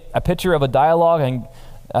get a picture of a dialogue,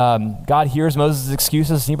 and God hears Moses'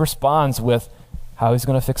 excuses, and he responds with how he's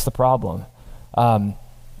going to fix the problem.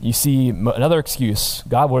 You see another excuse.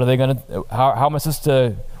 God, what are they going to, how am I supposed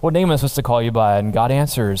to, what name am I supposed to call you by? And God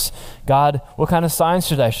answers. God, what kind of signs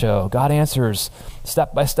should I show? God answers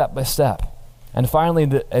step by step by step. And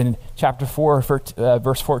finally, in chapter 4,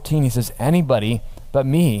 verse 14, he says, anybody but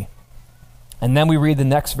me. And then we read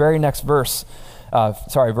the very next verse,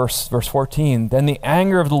 verse 14. Then the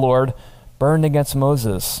anger of the Lord burned against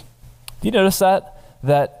Moses. Do you notice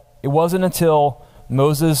that it wasn't until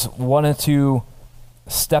Moses wanted to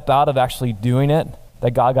step out of actually doing it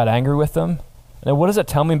that God got angry with them? And what does it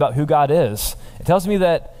tell me about who God is? It tells me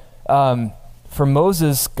that for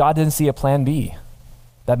Moses, God didn't see a plan B.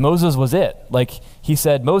 That Moses was it. Like he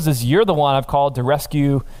said, Moses, you're the one I've called to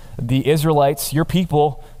rescue the Israelites, your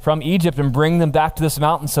people, from Egypt and bring them back to this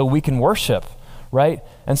mountain so we can worship. right?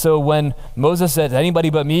 And so when Moses said, anybody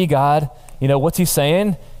but me, God, what's he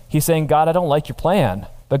saying? He's saying, God, I don't like your plan.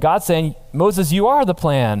 But God's saying, Moses, you are the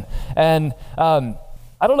plan. And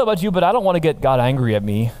I don't know about you, but I don't want to get God angry at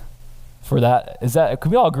me for that.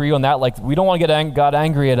 Can we all agree on that? Like, we don't want to get God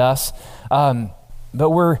angry at us. But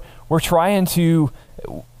we're trying to,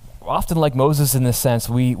 often like Moses in this sense,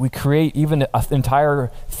 we create even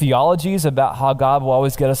entire theologies about how God will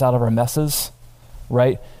always get us out of our messes,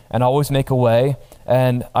 right? And always make a way.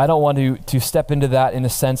 And I don't want to step into that in a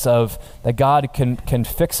sense of that God can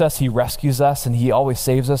fix us, he rescues us, and he always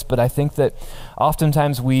saves us. But I think that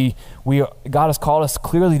oftentimes God has called us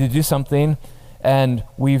clearly to do something, and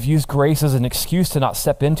we've used grace as an excuse to not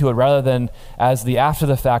step into it rather than as the after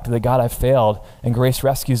the fact that God, I've failed, and grace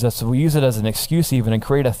rescues us. So we use it as an excuse even and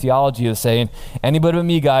create a theology of saying, anybody but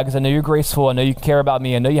me, God, because I know you're graceful, I know you care about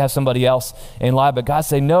me, I know you have somebody else in life. But God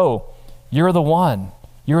say, no, you're the one.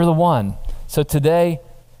 You're the one. So today,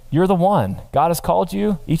 you're the one. God has called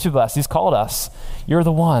you, each of us, he's called us. You're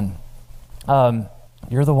the one.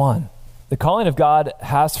 You're the one. The calling of God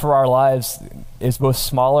has for our lives is both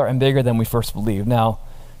smaller and bigger than we first believed. Now,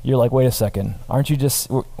 you're like, wait a second, weren't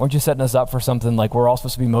you setting us up for something like we're all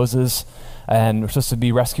supposed to be Moses and we're supposed to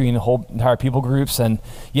be rescuing the whole entire people groups? And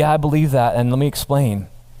yeah, I believe that. And let me explain.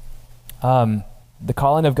 The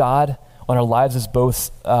calling of God on our lives is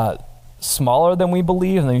both smaller than we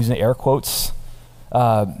believe, and I'm using air quotes.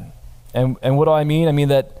 And what do I mean? I mean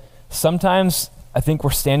that sometimes I think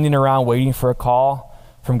we're standing around waiting for a call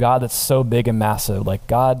from God that's so big and massive. Like,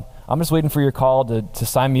 God, I'm just waiting for your call to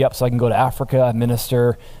sign me up so I can go to Africa,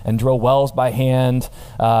 minister, and drill wells by hand.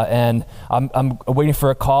 And I'm waiting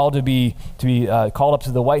for a call to be called up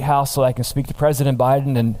to the White House so I can speak to President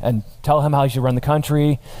Biden and tell him how he should run the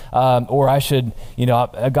country. Or I should,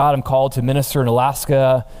 God, I'm called to minister in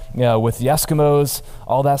Alaska, with the Eskimos,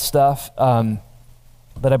 all that stuff.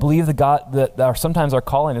 But I believe that sometimes our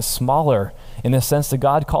calling is smaller in the sense that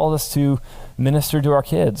God calls us to minister to our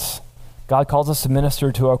kids. God calls us to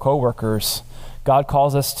minister to our coworkers. God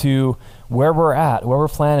calls us to where we're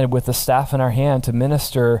planted with the staff in our hand to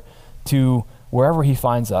minister to wherever he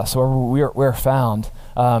finds us, wherever we're found.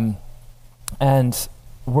 And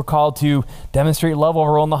we're called to demonstrate love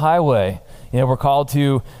over on the highway. We're called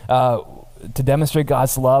to demonstrate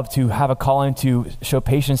God's love, to have a calling to show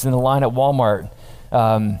patience in the line at Walmart.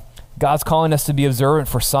 God's calling us to be observant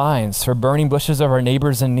for signs, for burning bushes of our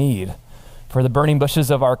neighbors in need, for the burning bushes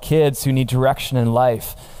of our kids who need direction in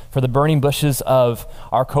life, for the burning bushes of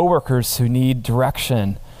our coworkers who need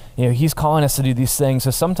direction. He's calling us to do these things.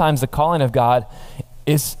 So sometimes the calling of God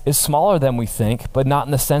is smaller than we think, but not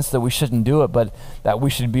in the sense that we shouldn't do it, but that we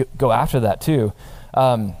should go after that too.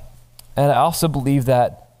 And I also believe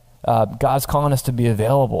that God's calling us to be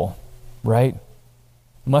available, right?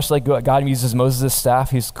 Much like God uses Moses'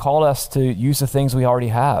 staff, he's called us to use the things we already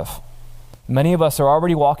have. Many of us are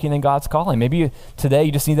already walking in God's calling. Maybe today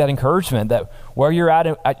you just need that encouragement that where you're at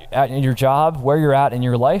in your job, where you're at in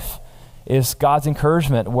your life is God's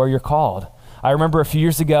encouragement where you're called. I remember a few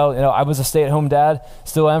years ago, I was a stay-at-home dad,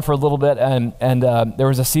 still am for a little bit, and there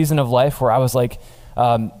was a season of life where I was like,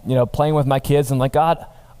 playing with my kids and like, God,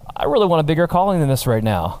 I really want a bigger calling than this right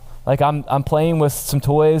now. Like I'm playing with some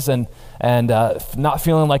toys and not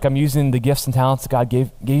feeling like I'm using the gifts and talents that God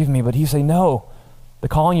gave me. But he say, no, the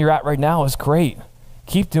calling you're at right now is great.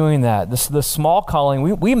 Keep doing that. The small calling,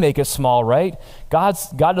 we make it small, right? God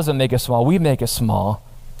doesn't make it small. We make it small.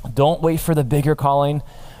 Don't wait for the bigger calling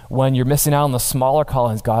when you're missing out on the smaller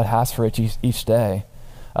callings God has for each day.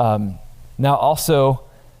 Now also,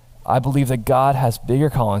 I believe that God has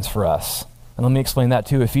bigger callings for us. And let me explain that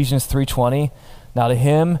too. Ephesians 3:20. Now to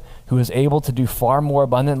him who is able to do far more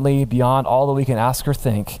abundantly beyond all that we can ask or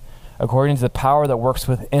think, according to the power that works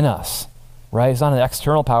within us, right? It's not an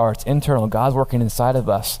external power, it's internal. God's working inside of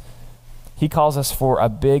us. He calls us for a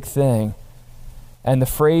big thing. And the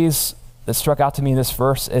phrase that struck out to me in this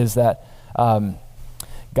verse is that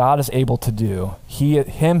God is able to do.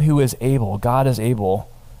 Him who is able, God is able.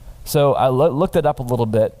 So I looked it up a little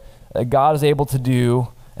bit. God is able to do,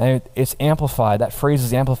 and it's amplified. That phrase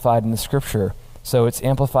is amplified in the scripture. So it's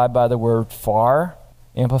amplified by the word far,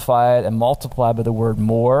 amplified and multiplied by the word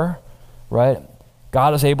more, right?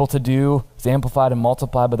 God is able to do, it's amplified and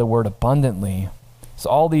multiplied by the word abundantly. So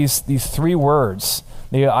all these three words,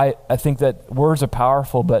 I think that words are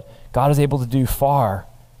powerful, but God is able to do far,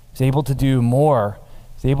 he's able to do more,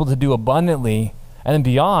 he's able to do abundantly, and then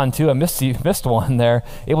beyond too. I missed one there,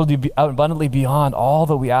 able to do abundantly beyond all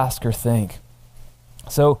that we ask or think.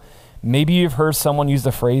 So maybe you've heard someone use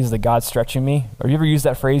the phrase that God's stretching me, or you ever used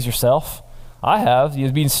that phrase yourself? I have.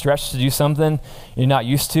 You're being stretched to do something you're not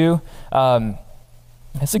used to.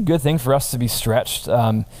 it's a good thing for us to be stretched.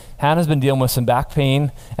 Hannah's been dealing with some back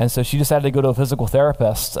pain, and so she decided to go to a physical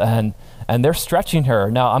therapist, and they're stretching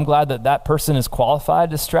her. Now, I'm glad that person is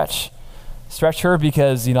qualified to stretch her,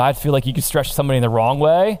 because I feel like you could stretch somebody in the wrong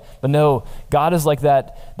way, but no, God is like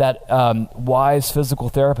that wise physical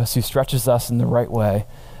therapist who stretches us in the right way.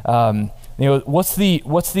 What's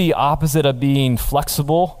the opposite of being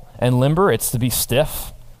flexible and limber? It's to be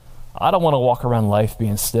stiff. I don't want to walk around life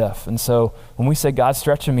being stiff. And so when we say God's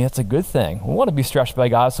stretching me, that's a good thing. We want to be stretched by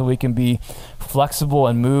God so we can be flexible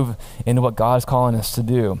and move into what God is calling us to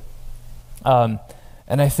do. And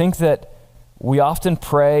I think that we often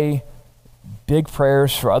pray big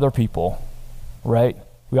prayers for other people, right?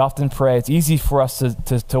 We often pray. It's easy for us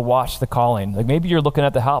to watch the calling. Like maybe you're looking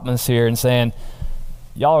at the Hauptmans here and saying,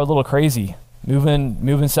 y'all are a little crazy,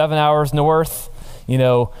 moving 7 hours north,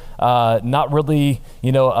 not really,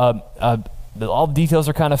 all the details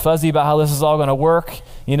are kind of fuzzy about how this is all going to work,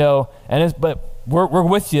 but we're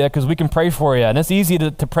with you because we can pray for you. And it's easy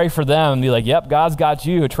to pray for them and be like, yep, God's got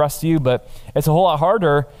you, trust you. But it's a whole lot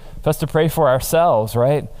harder for us to pray for ourselves,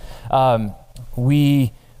 right?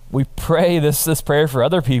 We pray this prayer for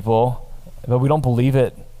other people, but we don't believe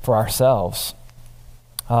it for ourselves.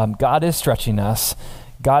 God is stretching us.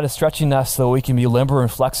 God is stretching us so we can be limber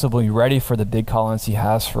and flexible and be ready for the big callings he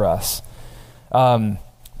has for us.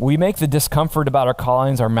 We make the discomfort about our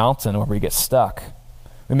callings our mountain where we get stuck.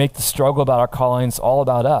 We make the struggle about our callings all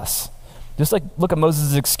about us. Just like, look at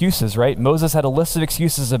Moses' excuses, right? Moses had a list of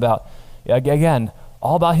excuses about, again,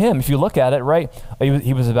 all about him. If you look at it, right?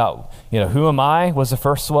 He was about, who am I was the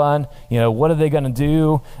first one. What are they going to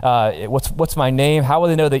do? What's my name? How will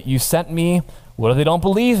they know that you sent me? What if they don't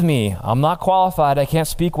believe me? I'm not qualified. I can't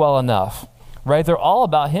speak well enough, right? They're all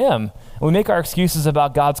about him. And we make our excuses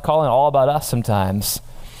about God's calling all about us sometimes.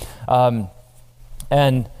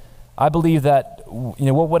 And I believe that,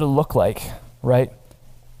 what would it look like, right?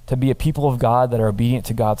 To be a people of God that are obedient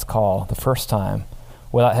to God's call the first time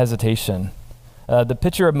without hesitation. The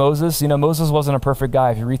picture of Moses, Moses wasn't a perfect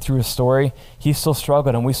guy. If you read through his story, he still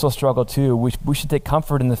struggled, and we still struggle too. We should take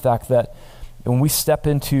comfort in the fact that when we step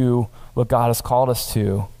into what God has called us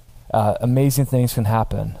to, amazing things can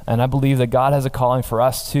happen. And I believe that God has a calling for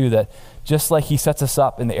us too, that just like he sets us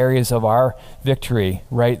up in the areas of our victory,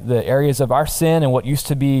 right? The areas of our sin and what used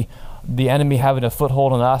to be the enemy having a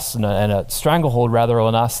foothold on us and a stranglehold rather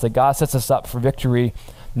on us, that God sets us up for victory,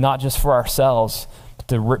 not just for ourselves, but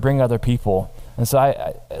to bring other people. And so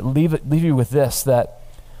I leave you with this, that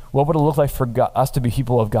what would it look like for us to be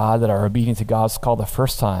people of God that are obedient to God's call the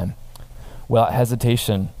first time without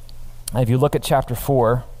hesitation? And if you look at chapter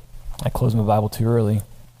 4, I closed my Bible too early.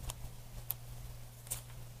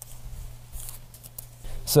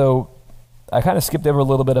 So I kind of skipped over a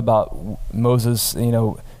little bit about Moses,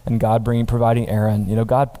 and God providing Aaron.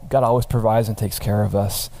 God always provides and takes care of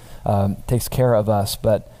us,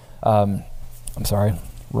 But I'm sorry,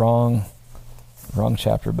 wrong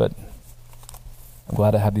chapter. But I'm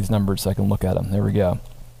glad I have these numbered so I can look at them. There we go.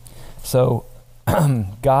 So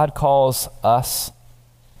God calls us.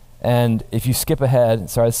 And if you skip ahead,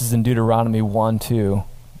 this is in Deuteronomy 1:2.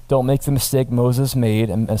 Don't make the mistake Moses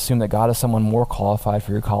made and assume that God is someone more qualified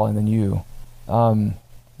for your calling than you.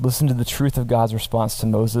 Listen to the truth of God's response to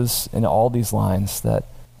Moses in all these lines, that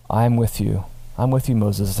I am with you. I'm with you,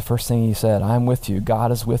 Moses. It's the first thing he said. I am with you.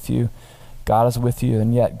 God is with you. God is with you.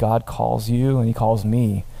 And yet God calls you and he calls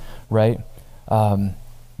me, right?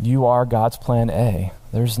 You are God's plan A.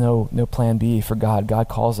 There's no plan B for God. God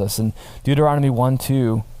calls us. And Deuteronomy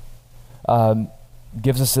 1:2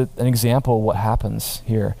 gives us an example of what happens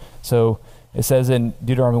here. So it says in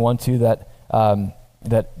Deuteronomy 1:2 that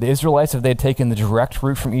the Israelites, if they had taken the direct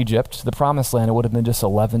route from Egypt to the promised land, it would have been just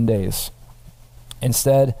 11 days.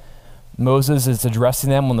 Instead, Moses is addressing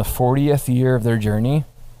them on the 40th year of their journey.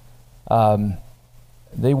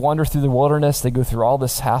 They wander through the wilderness. They go through all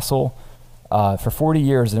this hassle for 40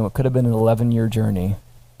 years, and it could have been an 11-year journey.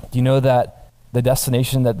 Do you know that the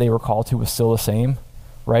destination that they were called to was still the same,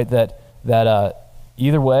 right? That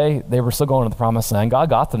either way, they were still going to the promised land. God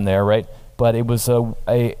got them there, right? But it was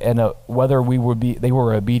whether they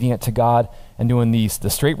were obedient to God and doing the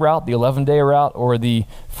straight route, the 11-day route, or the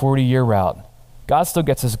 40-year route. God still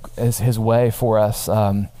gets his way for us.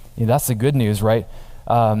 That's the good news, right?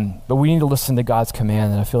 But we need to listen to God's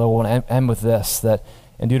command. And I feel like I want to end with this, that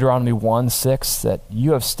in Deuteronomy 1:6, that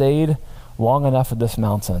you have stayed long enough at this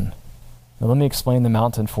mountain. Now let me explain the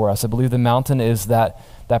mountain for us. I believe the mountain is that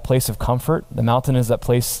place of comfort. The mountain is that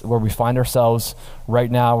place where we find ourselves right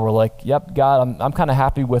now. We're like, yep, God, I'm kind of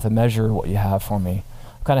happy with a measure of what you have for me.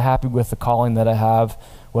 I'm kind of happy with the calling that I have,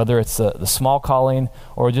 whether it's the small calling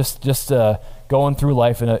or just going through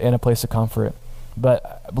life in a place of comfort.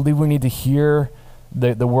 But I believe we need to hear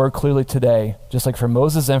the word clearly today, just like for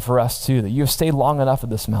Moses and for us too, that you have stayed long enough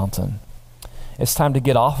at this mountain. It's time to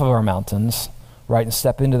get off of our mountains, right, and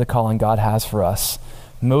step into the calling God has for us.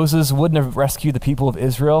 Moses wouldn't have rescued the people of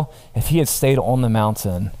Israel if he had stayed on the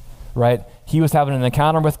mountain, right? He was having an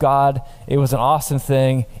encounter with God. It was an awesome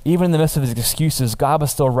thing. Even in the midst of his excuses, God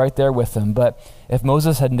was still right there with him. But if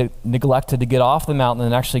Moses had neglected to get off the mountain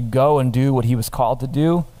and actually go and do what he was called to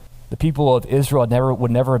do, the people of Israel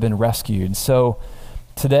would never have been rescued. So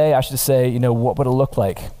today, I should say, what would it look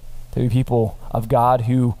like to be people of God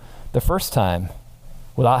who, the first time,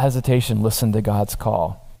 without hesitation, listened to God's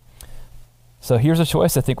call? So here's a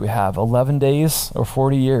choice I think we have: 11 days or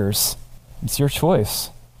 40 years. It's your choice.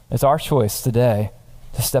 It's our choice today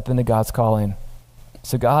to step into God's calling.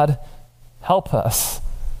 So God, help us.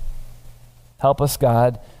 Help us,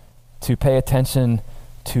 God, to pay attention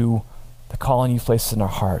to the calling you've placed in our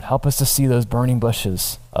heart. Help us to see those burning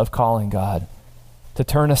bushes of calling, God. To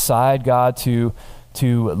turn aside, God, to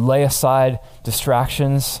lay aside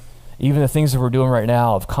distractions, even the things that we're doing right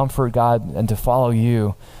now of comfort, God, and to follow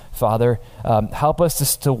you, Father. Help us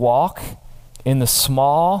just to walk in the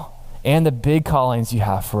small and the big callings you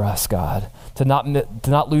have for us, God. To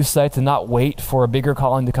not lose sight, to not wait for a bigger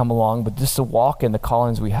calling to come along, but just to walk in the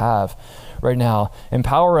callings we have right now.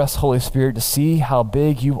 Empower us, Holy Spirit, to see how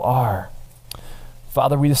big you are.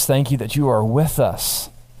 Father, we just thank you that you are with us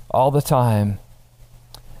all the time.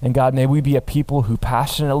 And God, may we be a people who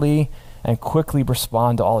passionately and quickly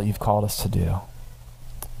respond to all that you've called us to do.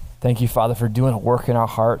 Thank you, Father, for doing a work in our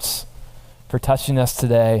hearts, for touching us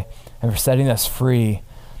today, and for setting us free,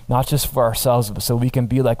 not just for ourselves, but so we can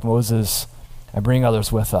be like Moses and bring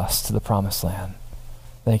others with us to the promised land.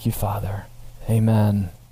 Thank you, Father. Amen.